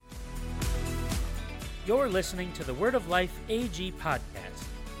You're listening to the Word of Life AG podcast.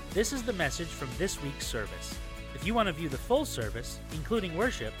 This is the message from this week's service. If you want to view the full service, including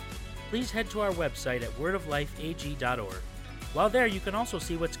worship, please head to our website at wordoflifeag.org. While there, you can also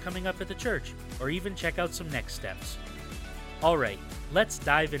see what's coming up at the church, or even check out some next steps. All right, let's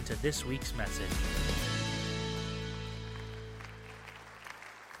dive into this week's message.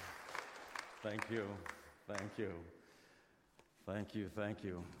 Thank you.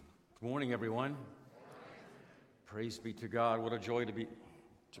 Good morning, everyone. Praise be to God. What a joy to be...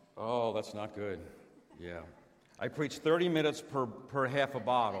 Oh, that's not good. Yeah. I preach 30 minutes per half a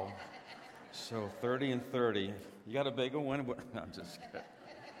bottle. So 30 and 30. You got a bigger one? No, I'm just kidding.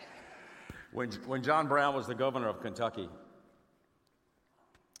 When John Brown was the governor of Kentucky,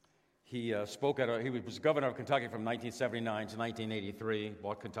 he was governor of Kentucky from 1979 to 1983,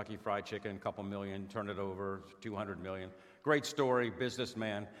 bought Kentucky Fried Chicken, a couple million, turned it over, 200 million. Great story,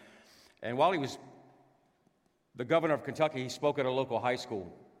 businessman. And while he was the governor of Kentucky, he spoke at a local high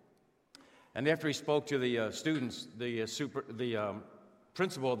school. And after he spoke to the students, the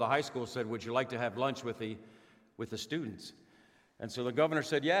principal of the high school said, "Would you like to have lunch with the students?" And so the governor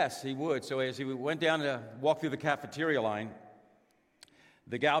said yes, he would. So as he went down to walk through the cafeteria line,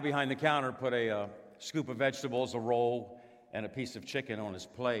 the gal behind the counter put a scoop of vegetables, a roll, and a piece of chicken on his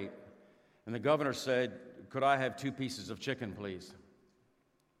plate. And the governor said, "Could I have 2 pieces of chicken, please?"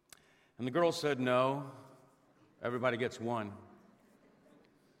 And the girl said, "No, everybody gets 1.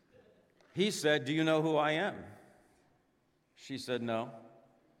 He said, "Do you know who I am?" She said, "No."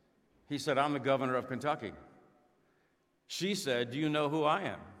 He said, "I'm the governor of Kentucky." She said, "Do you know who I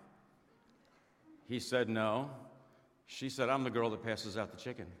am?" He said, "No." She said, "I'm the girl that passes out the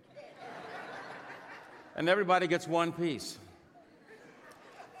chicken." And everybody gets 1 piece.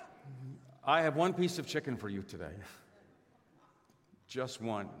 I have 1 piece of chicken for you today. Just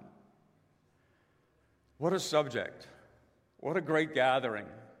 1. What a subject. What a great gathering.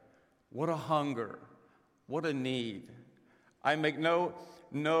 What a hunger. What a need. I make no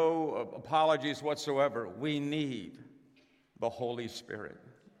apologies whatsoever. We need the Holy Spirit.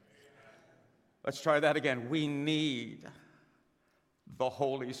 Let's try that again. We need the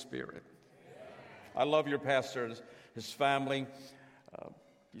Holy Spirit. I love your pastor, his family.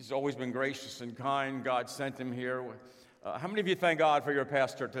 He's always been gracious and kind. God sent him here. How many of you thank God for your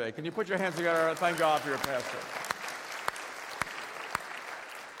pastor today? Can you put your hands together and thank God for your pastor?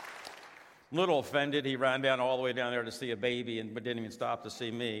 I'm a little offended. He ran down all the way down there to see a baby but didn't even stop to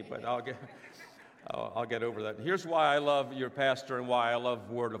see me. But I'll get over that. Here's why I love your pastor and why I love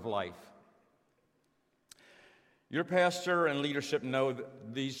Word of Life. Your pastor and leadership know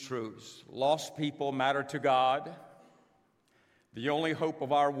these truths. Lost people matter to God. The only hope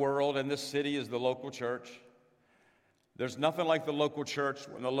of our world and this city is the local church. There's nothing like the local church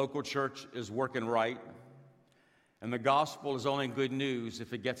when the local church is working right. And the gospel is only good news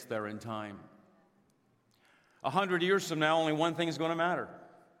if it gets there in time. 100 years from now, only one thing is going to matter.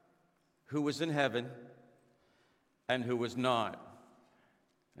 Who was in heaven and who was not.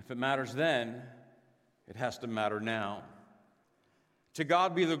 If it matters then, it has to matter now. To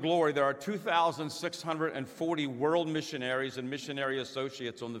God be the glory. There are 2,640 world missionaries and missionary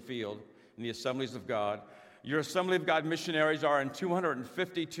associates on the field in the Assemblies of God. Your Assembly of God missionaries are in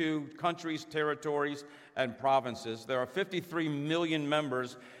 252 countries, territories, and provinces. There are 53 million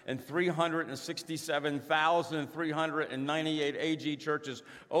members in 367,398 AG churches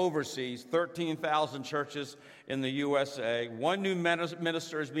overseas, 13,000 churches in the USA. 1 new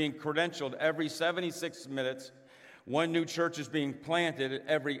minister is being credentialed every 76 minutes. 1 new church is being planted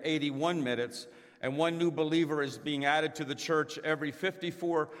every 81 minutes. And 1 new believer is being added to the church every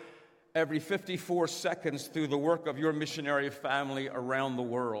 54 seconds through the work of your missionary family around the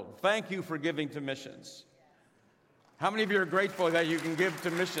world. Thank you for giving to missions. How many of you are grateful that you can give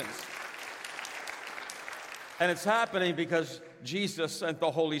to missions? And it's happening because Jesus sent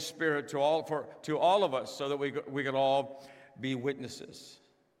the Holy Spirit to all of us so that we could all be witnesses.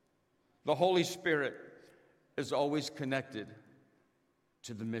 The Holy Spirit is always connected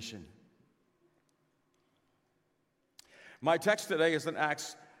to the mission. My text today is in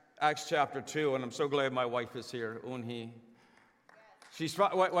Acts chapter 2, and I'm so glad my wife is here, Unhi. She's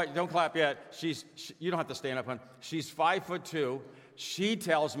wait, don't clap yet. You don't have to stand up, hon. She's 5'2". She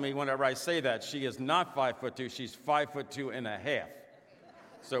tells me whenever I say that she is not 5'2". She's 5'2.5".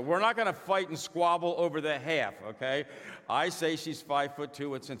 So we're not going to fight and squabble over the half, okay? I say she's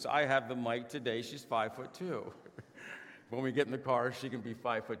 5'2", and since I have the mic today, she's 5'2". When we get in the car, she can be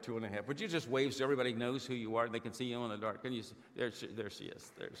 5'2.5". Would you just wave so everybody knows who you are and they can see you in the dark? Can you see? There she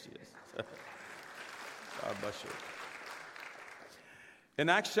is. God bless you. In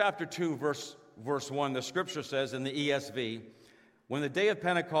Acts chapter 2, verse verse 1, the scripture says in the ESV, when the day of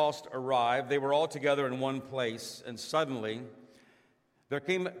Pentecost arrived, they were all together in one place, and suddenly there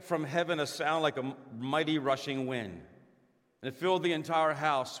came from heaven a sound like a mighty rushing wind, and it filled the entire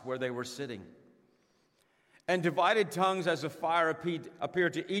house where they were sitting. And divided tongues as of fire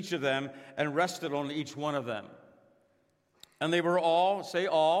appeared to each of them and rested on each one of them. And they were all, say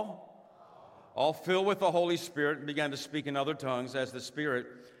all filled with the Holy Spirit and began to speak in other tongues as the Spirit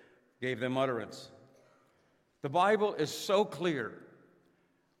gave them utterance. The Bible is so clear.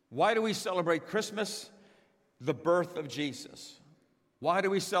 Why do we celebrate Christmas? The birth of Jesus. Why do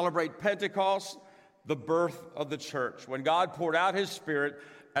we celebrate Pentecost? The birth of the church. When God poured out his Spirit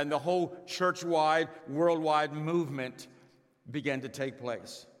and the whole church-wide, worldwide movement began to take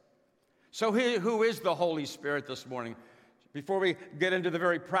place. So who is the Holy Spirit this morning? Before we get into the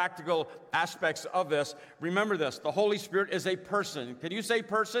very practical aspects of this, remember this. The Holy Spirit is a person. Can you say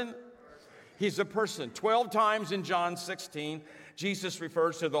person? He's a person. 12 times in John 16, Jesus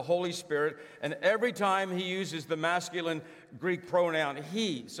refers to the Holy Spirit, and every time he uses the masculine Greek pronoun,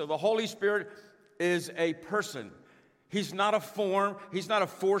 he. So the Holy Spirit is a person. He's not a form. He's not a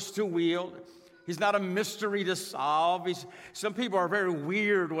force to wield. He's not a mystery to solve. Some people are very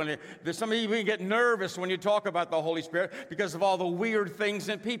weird some even get nervous when you talk about the Holy Spirit because of all the weird things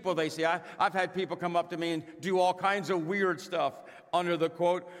in people they see. I've had people come up to me and do all kinds of weird stuff under the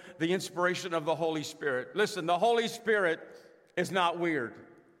quote, the inspiration of the Holy Spirit. Listen, the Holy Spirit is not weird.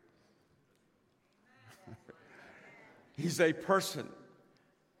 He's a person.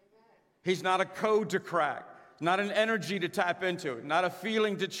 He's not a code to crack. Not an energy to tap into, not a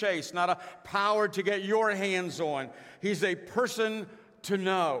feeling to chase, not a power to get your hands on. He's a person to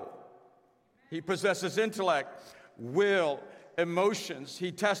know. He possesses intellect, will, emotions.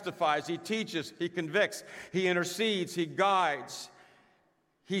 He testifies, he teaches, he convicts, he intercedes, he guides.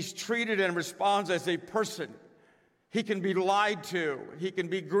 He's treated and responds as a person. He can be lied to, he can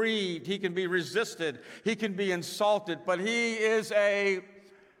be grieved, he can be resisted, he can be insulted, but he is a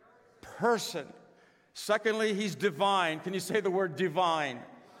person. Secondly, he's divine. Can you say the word divine?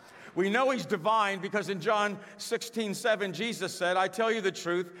 We know he's divine because in John 16:7, Jesus said, I tell you the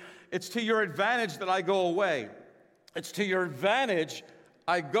truth, it's to your advantage that I go away. It's to your advantage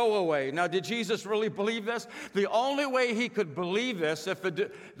I go away. Now, did Jesus really believe this? The only way he could believe this,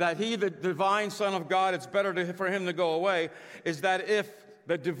 that he, the divine Son of God, it's better for him to go away, is that if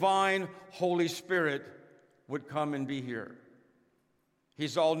the divine Holy Spirit would come and be here.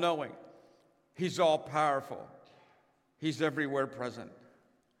 He's all-knowing. He's all-powerful. He's everywhere present.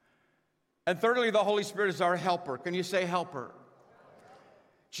 And thirdly, the Holy Spirit is our helper. Can you say helper?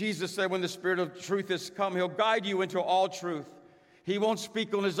 Jesus said when the Spirit of truth is come, he'll guide you into all truth. He won't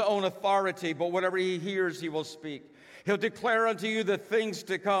speak on his own authority, but whatever he hears, he will speak. He'll declare unto you the things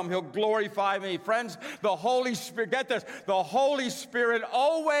to come. He'll glorify me. Friends, the Holy Spirit, get this, the Holy Spirit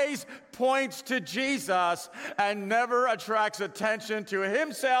always points to Jesus and never attracts attention to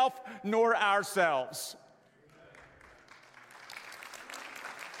himself nor ourselves.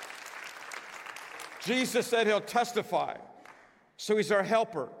 Jesus said he'll testify. So he's our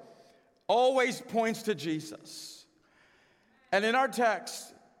helper. Always points to Jesus. And in our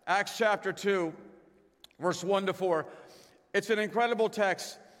text, Acts chapter 2, verse 1 to 4, it's an incredible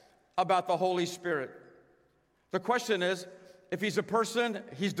text about the Holy Spirit. The question is, if he's a person,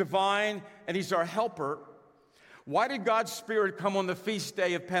 he's divine, and he's our helper, why did God's Spirit come on the feast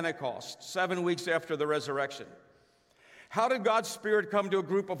day of Pentecost, 7 weeks after the resurrection? How did God's Spirit come to a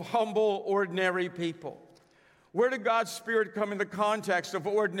group of humble, ordinary people? Where did God's Spirit come in the context of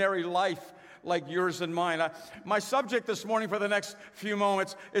ordinary life like yours and mine? My subject this morning for the next few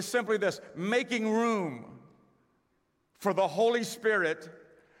moments is simply this: making room for the Holy Spirit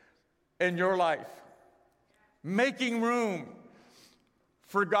in your life. Making room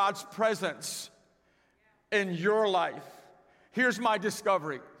for God's presence in your life. Here's my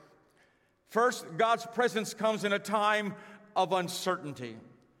discovery. First, God's presence comes in a time of uncertainty.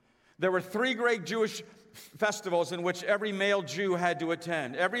 There were 3 great Jewish festivals in which every male Jew had to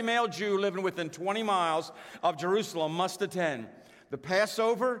attend. Every male Jew living within 20 miles of Jerusalem must attend the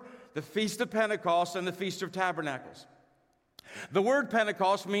Passover, the Feast of Pentecost, and the Feast of Tabernacles. The word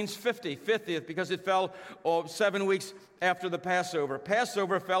Pentecost means 50th, because it fell 7 weeks after the Passover.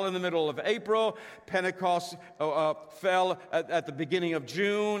 Passover fell in the middle of April. Pentecost fell at the beginning of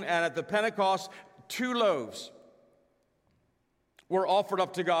June. And at the Pentecost, 2 loaves were offered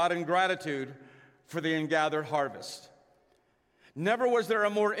up to God in gratitude for the ingathered harvest. Never was there a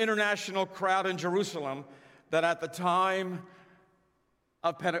more international crowd in Jerusalem than at the time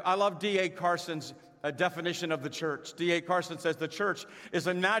of Pentecost. I love D.A. Carson's a definition of the church. D.A. Carson says the church is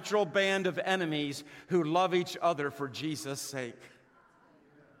a natural band of enemies who love each other for Jesus' sake.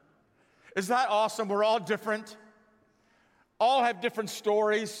 Is that awesome? We're all different. All have different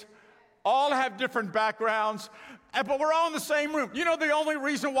stories. All have different backgrounds. But we're all in the same room. You know the only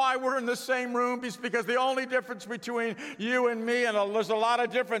reason why we're in the same room is because the only difference between you and me, and there's a lot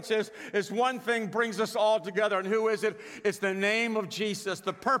of differences, is one thing brings us all together. And who is it? It's the name of Jesus,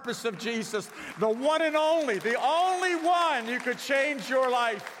 the purpose of Jesus, the one and only, the only one who could change your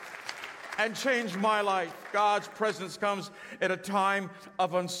life and change my life. God's presence comes at a time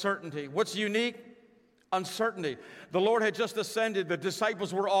of uncertainty. What's unique? Uncertainty. The Lord had just ascended. The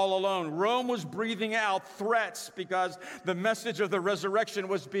disciples were all alone. Rome was breathing out threats because the message of the resurrection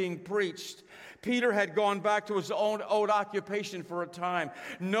was being preached. Peter had gone back to his own old occupation for a time.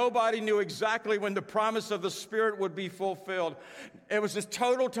 Nobody knew exactly when the promise of the Spirit would be fulfilled. It was this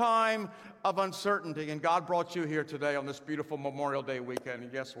total time of uncertainty, and God brought you here today on this beautiful Memorial Day weekend,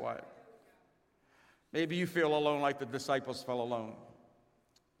 and guess what? Maybe you feel alone like the disciples felt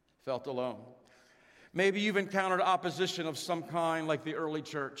alone. Maybe you've encountered opposition of some kind like the early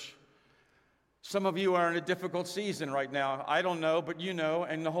church. Some of you are in a difficult season right now. I don't know, but you know,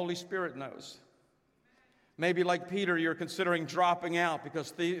 and the Holy Spirit knows. Maybe like Peter, you're considering dropping out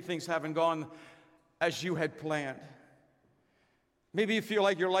because things haven't gone as you had planned. Maybe you feel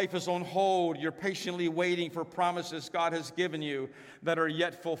like your life is on hold. You're patiently waiting for promises God has given you that are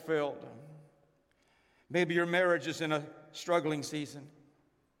yet fulfilled. Maybe your marriage is in a struggling season.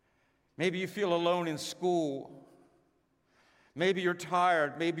 Maybe you feel alone in school. Maybe you're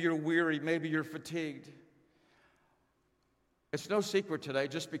tired. Maybe you're weary. Maybe you're fatigued. It's no secret today,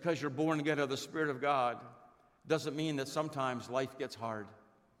 just because you're born again of the Spirit of God doesn't mean that sometimes life gets hard.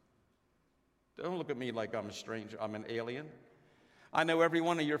 Don't look at me like I'm a stranger. I'm an alien. I know every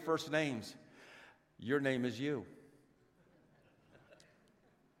one of your first names. Your name is you.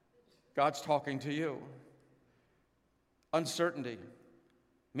 God's talking to you. Uncertainty.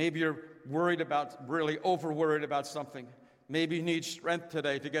 Maybe you're really over-worried about something. Maybe you need strength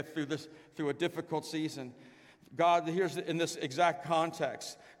today to get through a difficult season. God, here's in this exact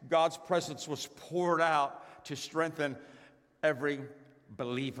context, God's presence was poured out to strengthen every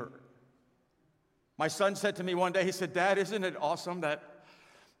believer. My son said to me one day, he said, "Dad, isn't it awesome that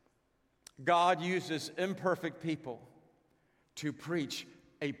God uses imperfect people to preach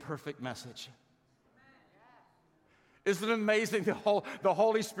a perfect message?" Isn't it amazing the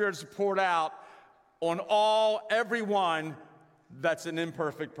Holy Spirit's poured out on everyone that's an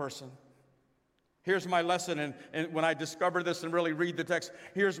imperfect person? Here's my lesson, and when I discover this and really read the text,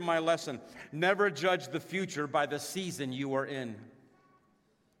 here's my lesson. Never judge the future by the season you are in.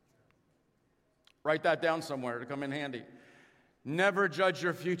 Write that down somewhere to come in handy. Never judge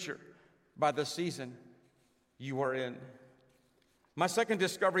your future by the season you are in. My second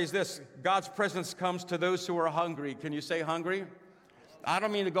discovery is this: God's presence comes to those who are hungry. Can you say hungry? I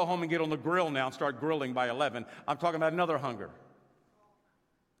don't mean to go home and get on the grill now and start grilling by 11. I'm talking about another hunger.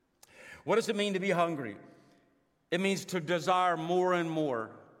 What does it mean to be hungry? It means to desire more and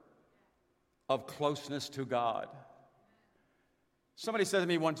more of closeness to God. Somebody said to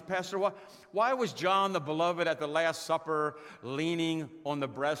me once, "Pastor, why was John the Beloved at the Last Supper leaning on the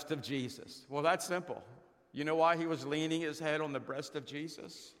breast of Jesus?" Well, that's simple. You know why he was leaning his head on the breast of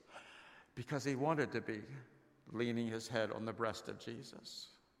Jesus? Because he wanted to be leaning his head on the breast of Jesus.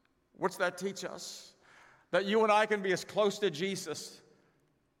 What's that teach us? That you and I can be as close to Jesus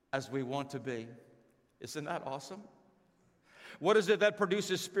as we want to be. Isn't that awesome? What is it that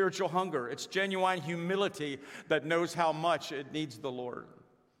produces spiritual hunger? It's genuine humility that knows how much it needs the Lord.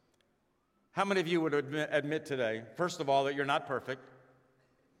 How many of you would admit today, first of all, that you're not perfect?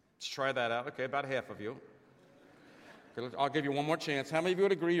 Let's try that out. Okay, about half of you. Okay, I'll give you one more chance. How many of you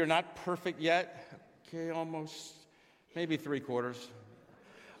would agree you're not perfect yet? Okay, almost, maybe 3/4.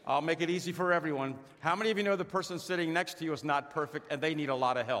 I'll make it easy for everyone. How many of you know the person sitting next to you is not perfect and they need a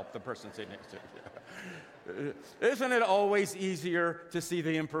lot of help, the person sitting next to you? Isn't it always easier to see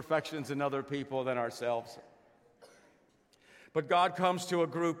the imperfections in other people than ourselves? But God comes to a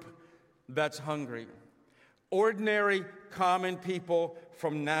group that's hungry. Ordinary, common people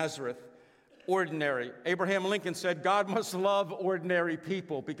from Nazareth. Ordinary. Abraham Lincoln said, "God must love ordinary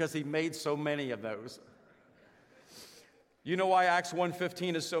people because he made so many of those." You know why Acts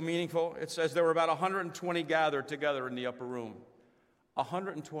 1:15 is so meaningful? It says there were about 120 gathered together in the upper room.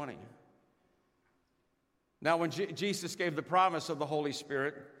 120. Now, when Jesus gave the promise of the Holy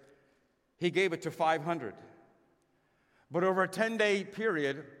Spirit, he gave it to 500. But over a 10-day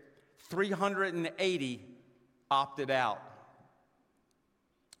period, 380 opted out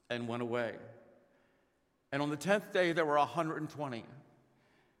and went away. And on the 10th day, there were 120.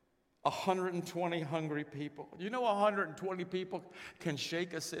 120 hungry people. You know 120 people can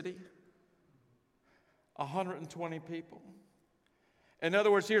shake a city? 120 people. In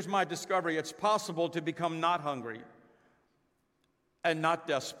other words, here's my discovery. It's possible to become not hungry and not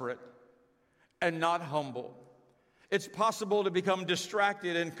desperate and not humble. It's possible to become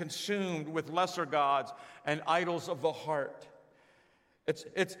distracted and consumed with lesser gods and idols of the heart.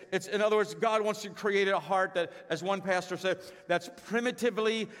 It's in other words, God wants to create a heart that, as one pastor said, that's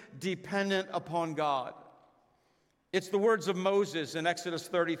primitively dependent upon God. It's the words of Moses in Exodus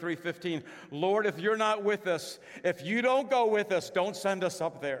 33:15. Lord, if you're not with us, if you don't go with us, don't send us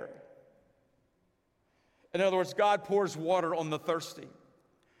up there. In other words, God pours water on the thirsty.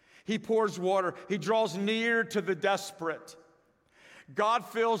 He pours water. He draws near to the desperate. God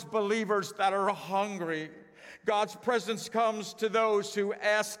fills believers that are hungry. God's presence comes to those who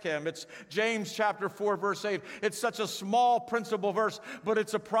ask him. It's James chapter 4, verse 8. It's such a small principle verse, but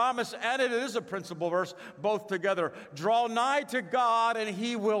it's a promise and it is a principle verse, both together. Draw nigh to God and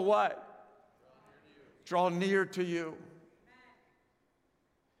he will what? Draw near to you.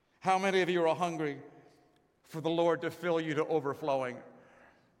 How many of you are hungry for the Lord to fill you to overflowing?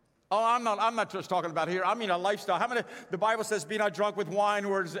 Oh, I'm not just talking about here. I mean a lifestyle. How many, the Bible says, be not drunk with wine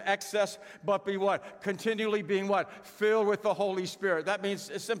where it's excess, but be what? Continually being what? Filled with the Holy Spirit. That means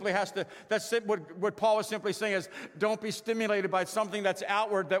it simply has to, that's what Paul was simply saying is, don't be stimulated by something that's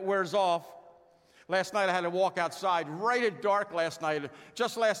outward that wears off. Last night I had to walk outside, right at dark last night.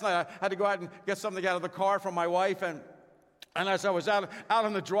 Just last night I had to go out and get something out of the car from my wife, and as I was out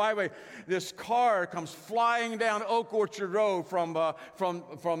on the driveway, this car comes flying down Oak Orchard Road from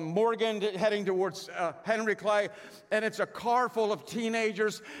Morgan heading towards Henry Clay, and it's a car full of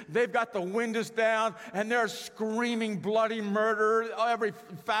teenagers. They've got the windows down, and they're screaming bloody murder, every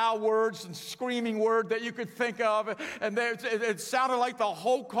foul words and screaming word that you could think of, and it sounded like the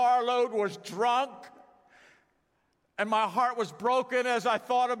whole carload was drunk, and my heart was broken as I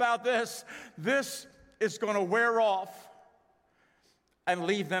thought about this. This is going to wear off and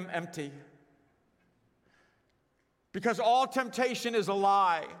leave them empty. Because all temptation is a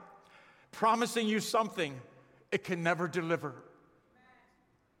lie, promising you something it can never deliver.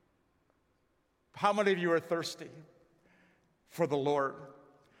 How many of you are thirsty for the Lord?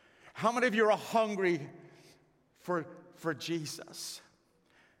 How many of you are hungry for Jesus?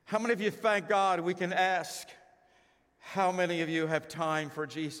 How many of you thank God we can ask? How many of you have time for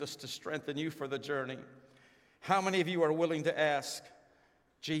Jesus to strengthen you for the journey? How many of you are willing to ask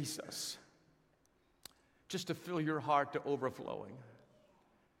Jesus just to fill your heart to overflowing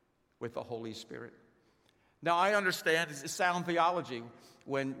with the Holy Spirit? Now, I understand it's sound theology.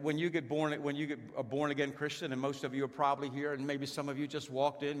 When you get a born-again Christian, and most of you are probably here, and maybe some of you just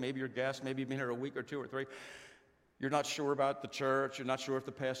walked in, maybe you're guests, maybe you've been here a week or two or three. You're not sure about the church. You're not sure if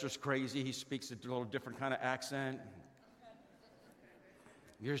the pastor's crazy. He speaks a little different kind of accent.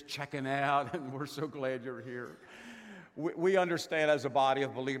 You're just checking out, and we're so glad you're here. We understand as a body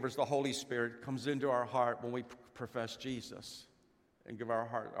of believers, the Holy Spirit comes into our heart when we profess Jesus and give our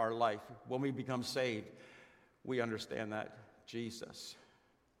heart, our life. When we become saved, we understand that Jesus,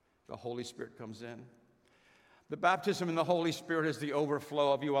 the Holy Spirit comes in. The baptism in the Holy Spirit is the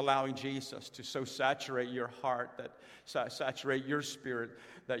overflow of you allowing Jesus to so saturate your heart, that saturate your spirit,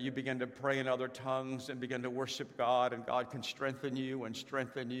 that you begin to pray in other tongues and begin to worship God, and God can strengthen you and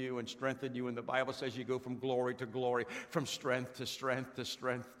strengthen you and strengthen you. And the Bible says you go from glory to glory, from strength to strength to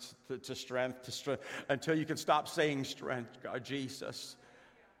strength to strength to strength, until you can stop saying strength. God, Jesus,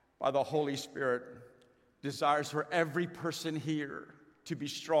 by the Holy Spirit, desires for every person here to be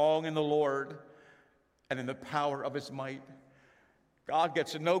strong in the Lord and in the power of his might. God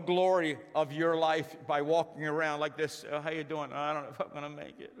gets no glory of your life by walking around like this. How you doing? I don't know if I'm going to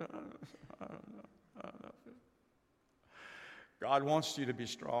make it. I don't know. God wants you to be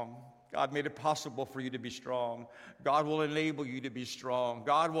strong. God made it possible for you to be strong. God will enable you to be strong.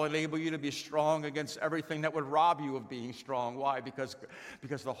 God will enable you to be strong against everything that would rob you of being strong. Why? Because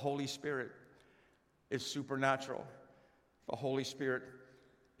the Holy Spirit is supernatural. The Holy Spirit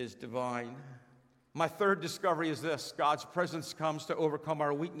is divine. My third discovery is this: God's presence comes to overcome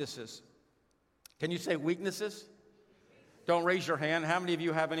our weaknesses. Can you say weaknesses? Don't raise your hand. How many of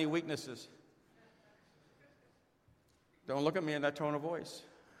you have any weaknesses? Don't look at me in that tone of voice.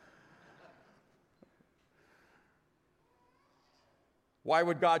 Why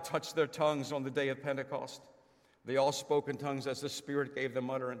would God touch their tongues on the day of Pentecost? They all spoke in tongues as the Spirit gave them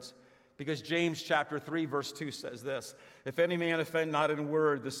utterance. Because James chapter 3, verse 2 says this: if any man offend not in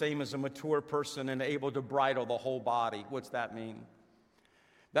word, the same as a mature person and able to bridle the whole body. What's that mean?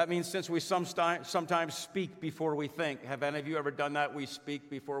 That means since we sometimes speak before we think. Have any of you ever done that? We speak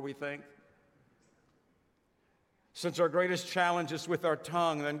before we think. Since our greatest challenge is with our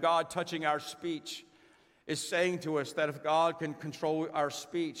tongue, then God touching our speech is saying to us that if God can control our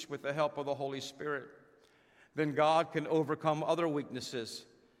speech with the help of the Holy Spirit, then God can overcome other weaknesses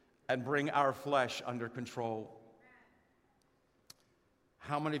and bring our flesh under control.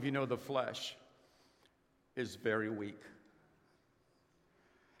 How many of you know the flesh is very weak?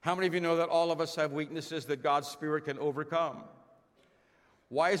 How many of you know that all of us have weaknesses that God's Spirit can overcome?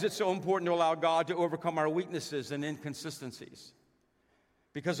 Why is it so important to allow God to overcome our weaknesses and inconsistencies?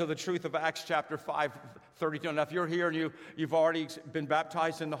 Because of the truth of Acts chapter 5:32. Now, if you're here and you've already been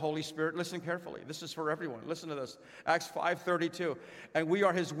baptized in the Holy Spirit, listen carefully. This is for everyone. Listen to this. Acts 5:32. And we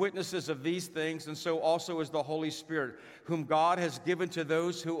are his witnesses of these things, and so also is the Holy Spirit, whom God has given to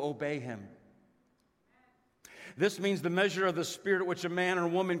those who obey him. This means the measure of the Spirit which a man or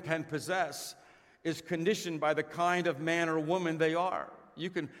woman can possess is conditioned by the kind of man or woman they are. You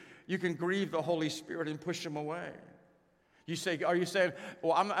can grieve the Holy Spirit and push him away. Are you saying,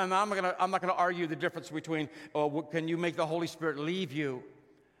 well, I'm not going to argue the difference between, can you make the Holy Spirit leave you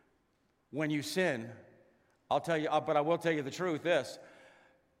when you sin? I'll tell you, but I will tell you the truth, this.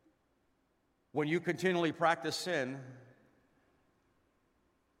 When you continually practice sin,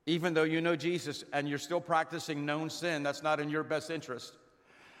 even though you know Jesus and you're still practicing known sin that's not in your best interest,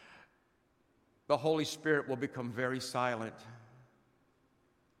 the Holy Spirit will become very silent.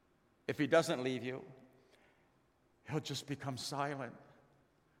 If he doesn't leave you, he'll just become silent.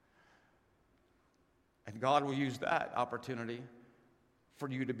 And God will use that opportunity for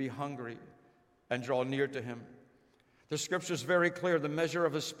you to be hungry and draw near to him. The scripture is very clear. The measure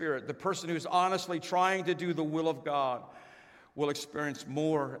of the Spirit, the person who's honestly trying to do the will of God, will experience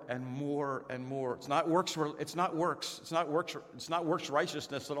more and more and more. It's not works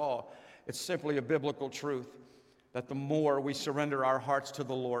righteousness at all. It's simply a biblical truth that the more we surrender our hearts to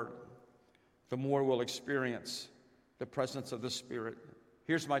the Lord, the more we'll experience the presence of the Spirit.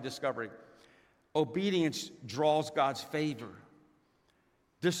 Here's my discovery. Obedience draws God's favor.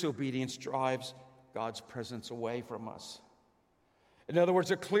 Disobedience drives God's presence away from us. In other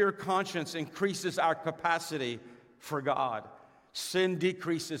words, a clear conscience increases our capacity for God. Sin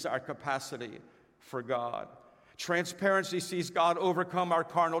decreases our capacity for God. Transparency sees God overcome our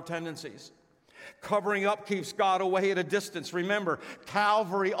carnal tendencies. Covering up keeps God away at a distance. Remember,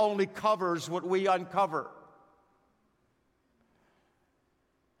 Calvary only covers what we uncover.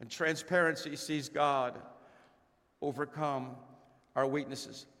 And transparency sees God overcome our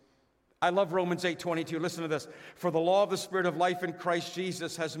weaknesses. I love Romans 8:22. Listen to this. For the law of the Spirit of life in Christ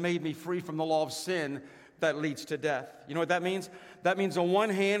Jesus has made me free from the law of sin that leads to death. You know what that means? That means on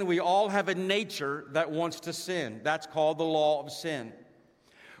one hand, we all have a nature that wants to sin. That's called the law of sin.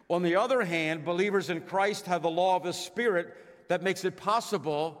 On the other hand, believers in Christ have the law of the Spirit that makes it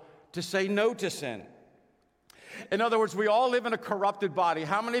possible to say no to sin. In other words, we all live in a corrupted body.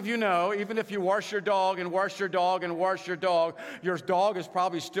 How many of you know, even if you wash your dog and wash your dog and wash your dog is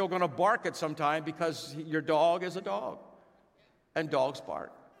probably still going to bark at some time because your dog is a dog. And dogs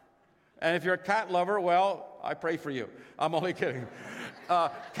bark. And if you're a cat lover, well, I pray for you. I'm only kidding.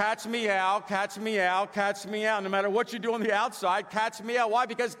 Cats meow, cats meow, cats meow. No matter what you do on the outside, cats meow. Why?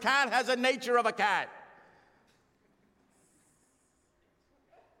 Because cat has a nature of a cat.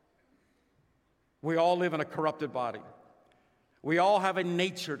 We all live in a corrupted body. We all have a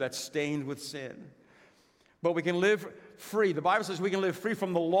nature that's stained with sin. But we can live free. The Bible says we can live free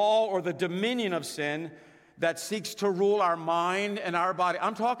from the law or the dominion of sin that seeks to rule our mind and our body.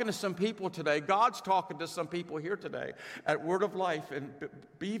 I'm talking to some people today. God's talking to some people here today at Word of Life in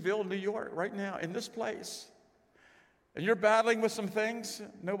Beeville, New York, right now, in this place. And you're battling with some things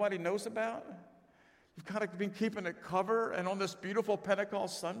nobody knows about. You've kind of been keeping it covered, and on this beautiful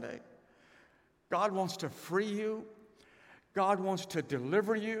Pentecost Sunday, God wants to free you. God wants to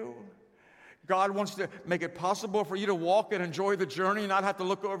deliver you. God wants to make it possible for you to walk and enjoy the journey, not have to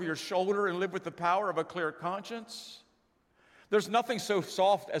look over your shoulder and live with the power of a clear conscience. There's nothing so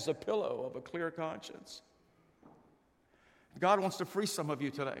soft as a pillow of a clear conscience. God wants to free some of you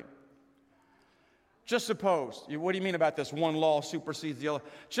today. Just suppose, what do you mean about this? One law supersedes the other.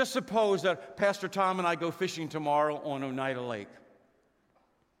 Just suppose that Pastor Tom and I go fishing tomorrow on Oneida Lake.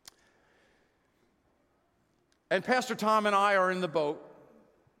 And Pastor Tom and I are in the boat,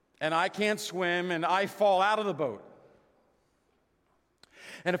 and I can't swim, and I fall out of the boat.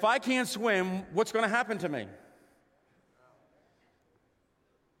 And if I can't swim, what's going to happen to me?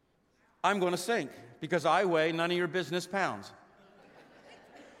 I'm going to sink, because I weigh none of your business pounds.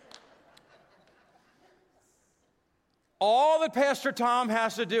 All that Pastor Tom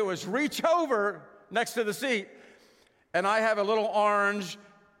has to do is reach over next to the seat, and I have a little orange,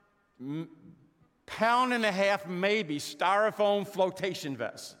 pound and a half maybe, styrofoam flotation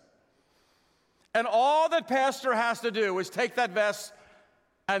vest. And all that Pastor has to do is take that vest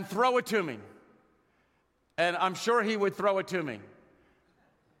and throw it to me. And I'm sure he would throw it to me.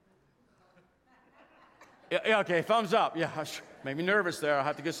 Yeah, okay, thumbs up. Yeah, made me nervous there. I'll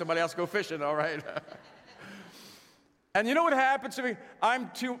have to get somebody else to go fishing, all right? And you know what happens to me?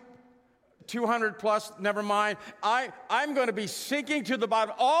 I'm 200 plus, never mind. I'm going to be sinking to the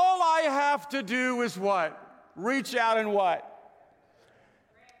bottom. All I have to do is what? Reach out and what?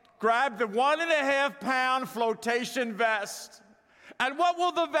 Grab the 1.5 pound flotation vest. And what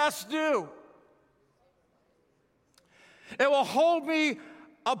will the vest do? It will hold me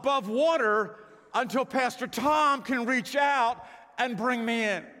above water until Pastor Tom can reach out and bring me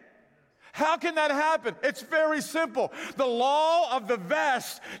in. How can that happen? It's very simple. The law of the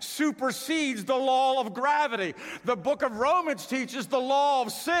vest supersedes the law of gravity. The book of Romans teaches the law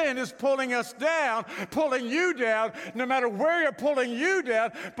of sin is pulling us down, pulling you down, no matter where you're pulling you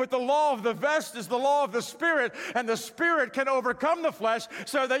down. But the law of the vest is the law of the Spirit, and the Spirit can overcome the flesh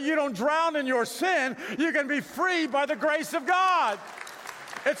so that you don't drown in your sin. You can be free by the grace of God.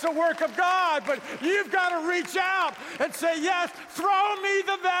 It's a work of God, but you've got to reach out and say, yes, throw me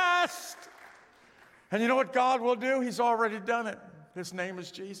the vest. And you know what God will do? He's already done it. His name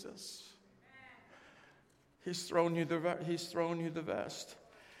is Jesus. He's thrown you the vest.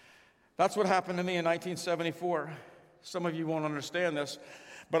 That's what happened to me in 1974. Some of you won't understand this,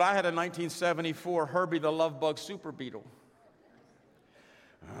 but I had a 1974 Herbie the Love Bug Super Beetle.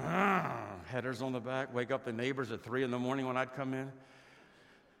 Headers on the back, wake up the neighbors at 3 in the morning when I'd come in.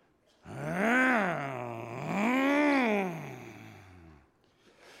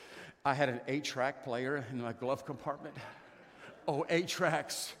 I had an 8-track player in my glove compartment. Oh, 8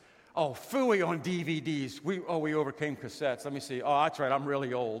 tracks. Oh, phooey on DVDs. We overcame cassettes. Let me see. Oh, that's right, I'm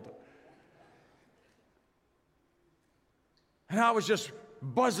really old. And I was just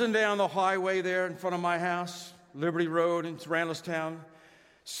buzzing down the highway there in front of my house, Liberty Road in Randallstown,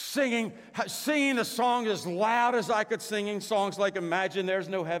 singing the song as loud as I could, singing songs like Imagine There's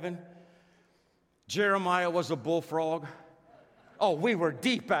No Heaven. Jeremiah was a bullfrog. Oh, we were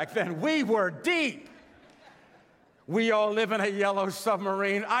deep back then. We were deep. We all live in a yellow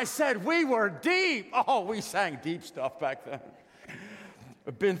submarine. I said we were deep. Oh, we sang deep stuff back then.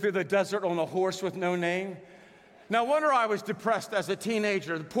 I've been through the desert on a horse with no name. No wonder I was depressed as a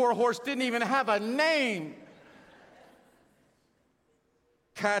teenager. The poor horse didn't even have a name.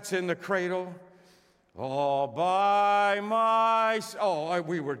 Cats in the cradle. All by myself. Oh,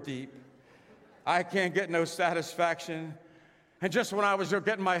 we were deep. I can't get no satisfaction. And just when I was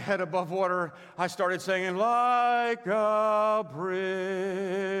getting my head above water, I started singing, like a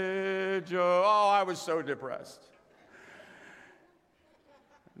bridge. Oh, I was so depressed.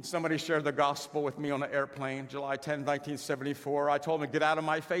 And somebody shared the gospel with me on an airplane, July 10, 1974. I told them to get out of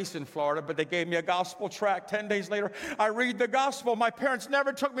my face in Florida, but they gave me a gospel tract. 10 days later, I read the gospel. My parents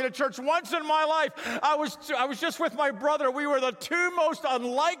never took me to church once in my life. I was just with my brother. We were the 2 most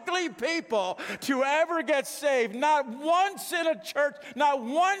unlikely people to ever get saved. Not once in a church, not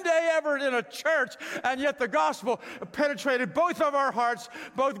one day ever in a church, and yet the gospel penetrated both of our hearts,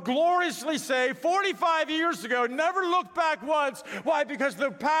 both gloriously saved 45 years ago, never looked back once. Why? Because the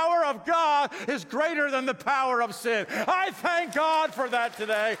power of God is greater than the power of sin. I thank God for that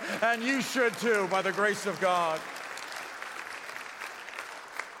today, and you should too, by the grace of God.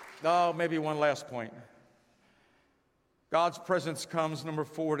 Oh, maybe one last point. God's presence comes, number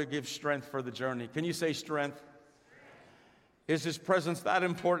 4, to give strength for the journey. Can you say strength? Is His presence that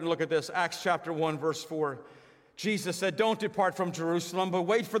important? Look at this, Acts chapter 1, verse 4. Jesus said, don't depart from Jerusalem, but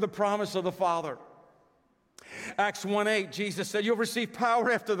wait for the promise of the Father. Acts 1:8, Jesus said, you'll receive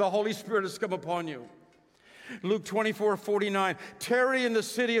power after the Holy Spirit has come upon you. Luke 24:49, tarry in the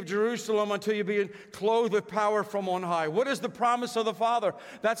city of Jerusalem until you be clothed with power from on high. What is the promise of the Father?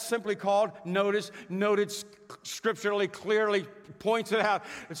 That's simply called, noted scripturally clearly points it out.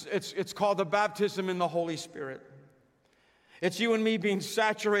 It's called the baptism in the Holy Spirit. It's you and me being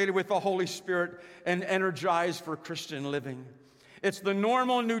saturated with the Holy Spirit and energized for Christian living. It's the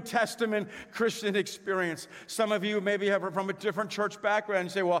normal New Testament Christian experience. Some of you maybe have from a different church background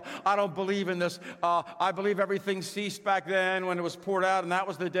and say, well, I don't believe in this. I believe everything ceased back then when it was poured out, and that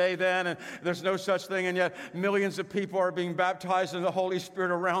was the day then, and there's no such thing, and yet millions of people are being baptized in the Holy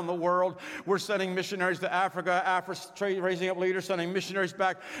Spirit around the world. We're sending missionaries to Africa, raising up leaders, sending missionaries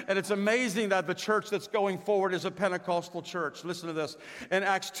back, and it's amazing that the church that's going forward is a Pentecostal church. Listen to this. In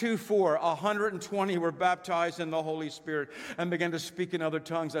Acts 2:4, 120 were baptized in the Holy Spirit and began to speak in other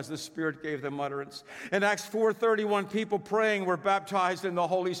tongues as the Spirit gave them utterance. In Acts 4:31, people praying were baptized in the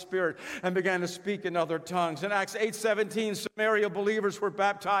Holy Spirit and began to speak in other tongues. In Acts 8:17, Samaria believers were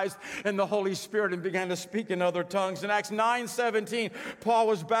baptized in the Holy Spirit and began to speak in other tongues. In Acts 9:17, Paul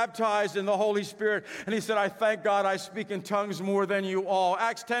was baptized in the Holy Spirit, and he said, I thank God I speak in tongues more than you all.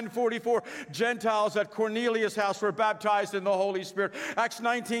 Acts 10:44, Gentiles at Cornelius' house were baptized in the Holy Spirit. Acts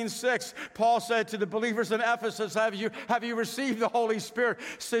 19:6, Paul said to the believers in Ephesus, have you received the Holy Spirit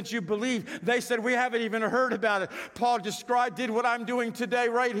since you believed? They said, we haven't even heard about it. Paul did what I'm doing today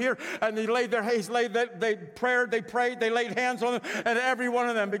right here, and they prayed, they laid hands on them, and every one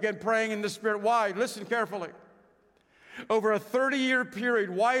of them began praying in the Spirit. Why? Listen carefully. Over a 30-year period,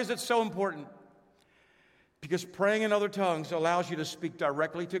 why is it so important? Because praying in other tongues allows you to speak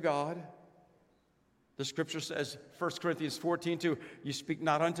directly to God. The scripture says, 1 Corinthians 14:2, you speak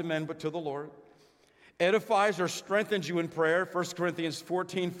not unto men, but to the Lord. Edifies or strengthens you in prayer. 1 Corinthians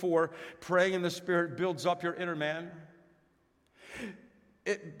 14:4, praying in the Spirit builds up your inner man.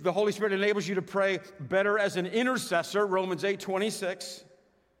 The Holy Spirit enables you to pray better as an intercessor. Romans 8:26.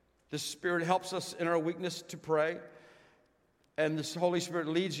 The Spirit helps us in our weakness to pray. And the Holy Spirit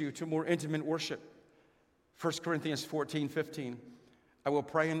leads you to more intimate worship. 1 Corinthians 14:15. I will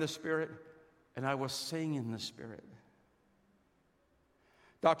pray in the Spirit, and I will sing in the Spirit.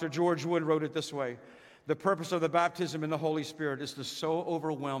 Dr. George Wood wrote it this way. The purpose of the baptism in the Holy Spirit is to so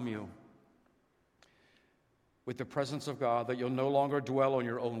overwhelm you with the presence of God that you'll no longer dwell on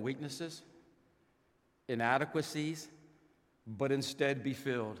your own weaknesses, inadequacies, but instead be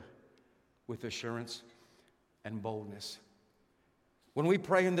filled with assurance and boldness. When we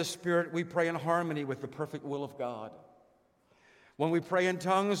pray in the Spirit, we pray in harmony with the perfect will of God. When we pray in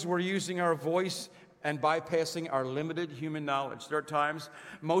tongues, we're using our voice and bypassing our limited human knowledge. There are times,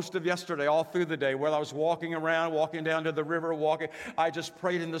 most of yesterday, all through the day, where I was walking around, walking down to the river, I just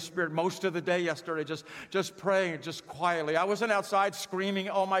prayed in the Spirit most of the day yesterday, just praying, just quietly. I wasn't outside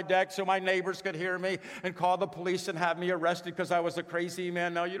screaming on my deck so my neighbors could hear me and call the police and have me arrested because I was a crazy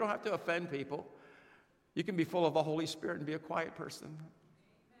man. No, you don't have to offend people. You can be full of the Holy Spirit and be a quiet person.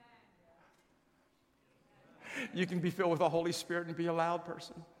 You can be filled with the Holy Spirit and be a loud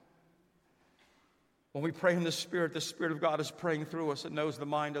person. When we pray in the Spirit of God is praying through us and knows the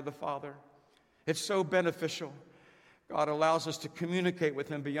mind of the Father. It's so beneficial. God allows us to communicate with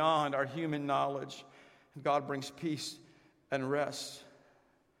Him beyond our human knowledge. And God brings peace and rest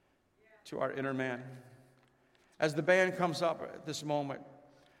to our inner man. As the band comes up at this moment,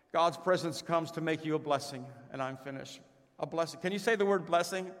 God's presence comes to make you a blessing. And I'm finished. A blessing. Can you say the word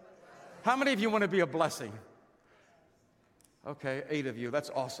blessing? How many of you want to be a blessing? Okay, 8 of you. That's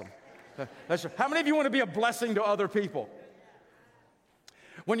awesome. How many of you want to be a blessing to other people?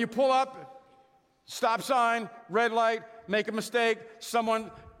 When you pull up, stop sign, red light, make a mistake,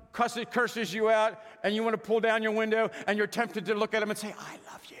 someone curses you out, and you want to pull down your window, and you're tempted to look at them and say, I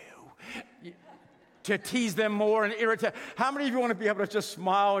love you, to tease them more and irritate. How many of you want to be able to just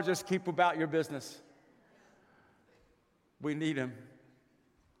smile and just keep about your business? We need Him.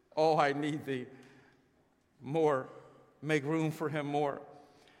 Oh, I need Thee more. Make room for Him more.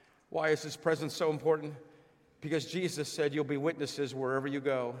 Why is His presence so important? Because Jesus said you'll be witnesses wherever you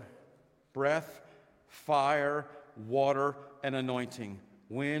go. Breath, fire, water, and anointing.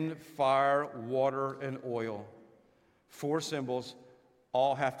 Wind, fire, water, and oil. 4 symbols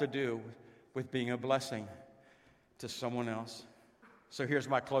all have to do with being a blessing to someone else. So here's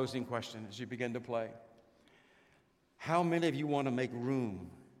my closing question as you begin to play. How many of you want to make room,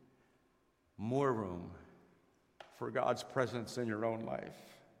 more room, for God's presence in your own life?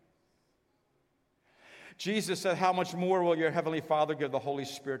 Jesus said, how much more will your heavenly Father give the Holy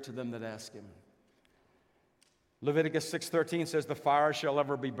Spirit to them that ask Him? Leviticus 6:13 says, the fire shall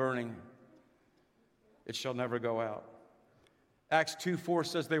ever be burning. It shall never go out. Acts 2:4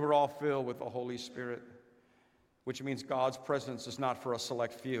 says they were all filled with the Holy Spirit, which means God's presence is not for a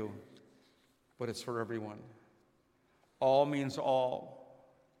select few, but it's for everyone. All means all.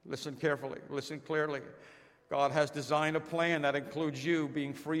 Listen carefully, listen clearly. God has designed a plan that includes you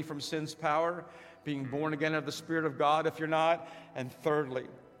being free from sin's power, being born again of the Spirit of God if you're not, and thirdly,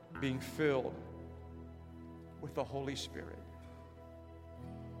 being filled with the Holy Spirit.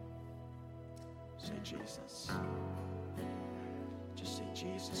 Say, Jesus. Just say,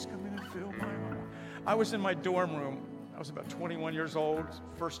 Jesus, come in and fill my room. I was in my dorm room. I was about 21 years old,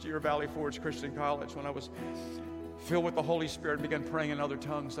 first year of Valley Forge Christian College, when I was filled with the Holy Spirit and began praying in other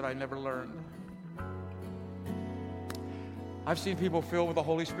tongues that I never learned. I've seen people filled with the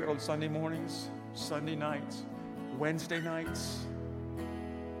Holy Spirit on Sunday mornings, Sunday nights, Wednesday nights,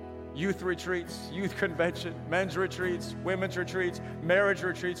 youth retreats, youth convention, men's retreats, women's retreats, marriage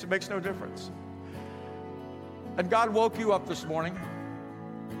retreats. It makes no difference. And God woke you up this morning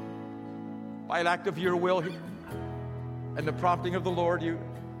by an act of your will and the prompting of the Lord. You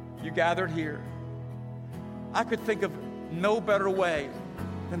gathered here. I could think of no better way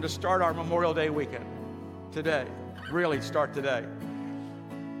than to start our Memorial Day weekend today. Really start today.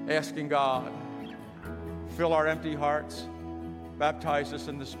 Asking God, fill our empty hearts, baptize us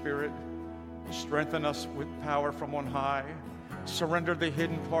in the Spirit, strengthen us with power from on high, surrender the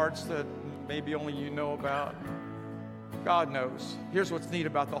hidden parts that maybe only you know about. God knows. Here's what's neat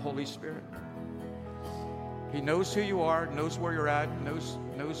about the Holy Spirit. He knows who you are, knows where you're at, knows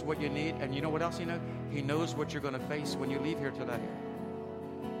what you need, and you know what else he knows? He knows what you're going to face when you leave here today.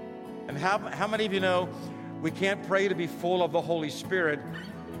 And how many of you know we can't pray to be full of the Holy Spirit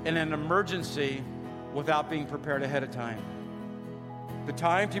in an emergency without being prepared ahead of time? The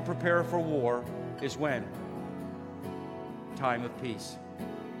time to prepare for war is when? Time of peace.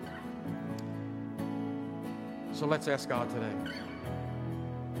 So let's ask God today.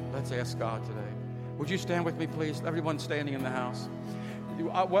 Let's ask God today. Would you stand with me, please? Everyone standing in the house.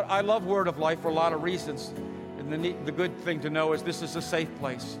 I love Word of Life for a lot of reasons. And the good thing to know is this is a safe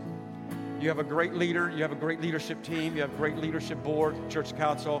place. You have a great leader. You have a great leadership team. You have a great leadership board, church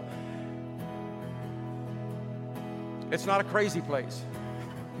council. It's not a crazy place.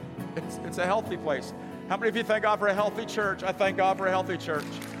 It's a healthy place. How many of you thank God for a healthy church? I thank God for a healthy church.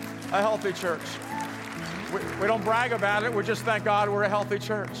 A healthy church. We don't brag about it. We just thank God we're a healthy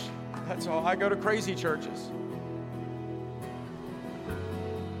church. That's all. I go to crazy churches.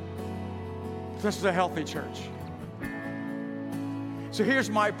 This is a healthy church. So here's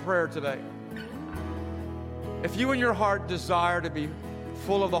my prayer today. If you in your heart desire to be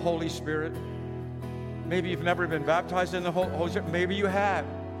full of the Holy Spirit, maybe you've never been baptized in the Holy Spirit, maybe you have,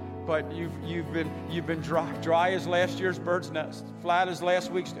 but you've been dry as last year's bird's nest, flat as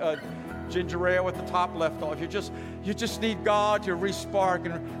last week's ginger ale with the top left off. You just need God to re-spark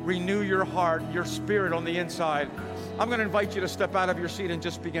and renew your heart, your spirit on the inside. I'm going to invite you to step out of your seat and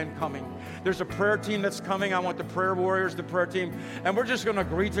just begin coming. There's a prayer team that's coming. I want the prayer warriors, the prayer team, and we're just going to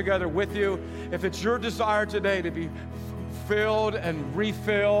agree together with you. If it's your desire today to be filled and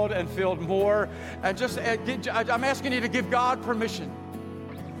refilled and filled more, and just I'm asking you to give God permission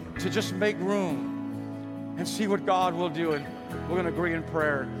to just make room and see what God will do, and we're going to agree in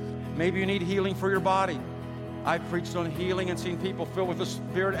prayer. Maybe you need healing for your body. I've preached on healing and seen people filled with the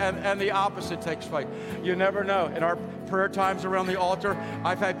Spirit, and the opposite takes place. You never know. In our prayer times around the altar,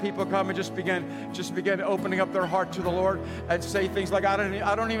 I've had people come and just begin opening up their heart to the Lord and say things like, I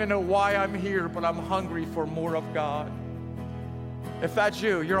don't even know why I'm here, but I'm hungry for more of God. If that's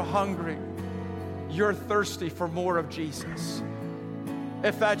you, you're hungry. You're thirsty for more of Jesus.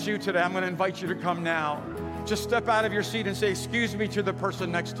 If that's you today, I'm going to invite you to come now. Just step out of your seat and say, excuse me, to the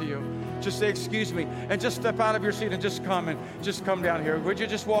person next to you. Just say, excuse me. And just step out of your seat and just come down here. Would you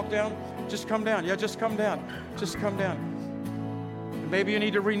just walk down? Just come down. Yeah, just come down. Just come down. And maybe you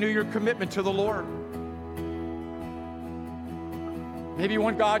need to renew your commitment to the Lord. Maybe you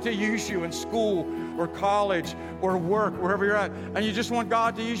want God to use you in school or college or work, wherever you're at, and you just want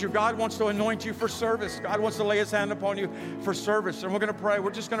God to use you. God wants to anoint you for service. God wants to lay his hand upon you for service. And we're going to pray.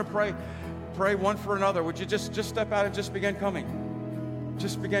 We're just going to pray one for another. Would you just step out and just begin coming?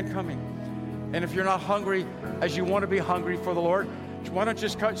 Just begin coming. And if you're not hungry as you want to be hungry for the Lord, why don't you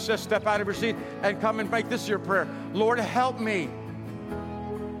just step out of your seat and come and make this your prayer. Lord, help me.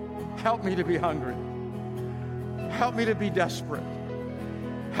 Help me to be hungry. Help me to be desperate.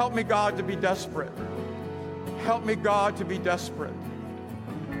 Help me, God, to be desperate. Help me, God, to be desperate.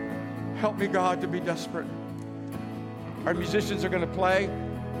 Help me, God, to be desperate. Our musicians are going to play.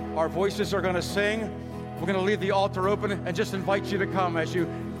 Our voices are going to sing. We're going to leave the altar open and just invite you to come as you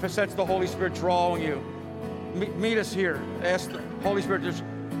sense the Holy Spirit drawing you. Meet us here. Ask the Holy Spirit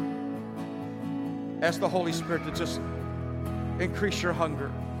to just increase your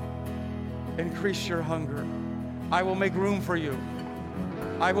hunger. Increase your hunger. I will make room for you.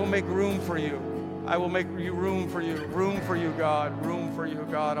 I will make room for you. I will make you room for you. Room for you, God. Room for you,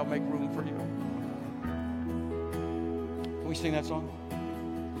 God. I'll make room for you. Can we sing that song?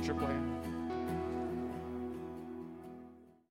 What's your plan?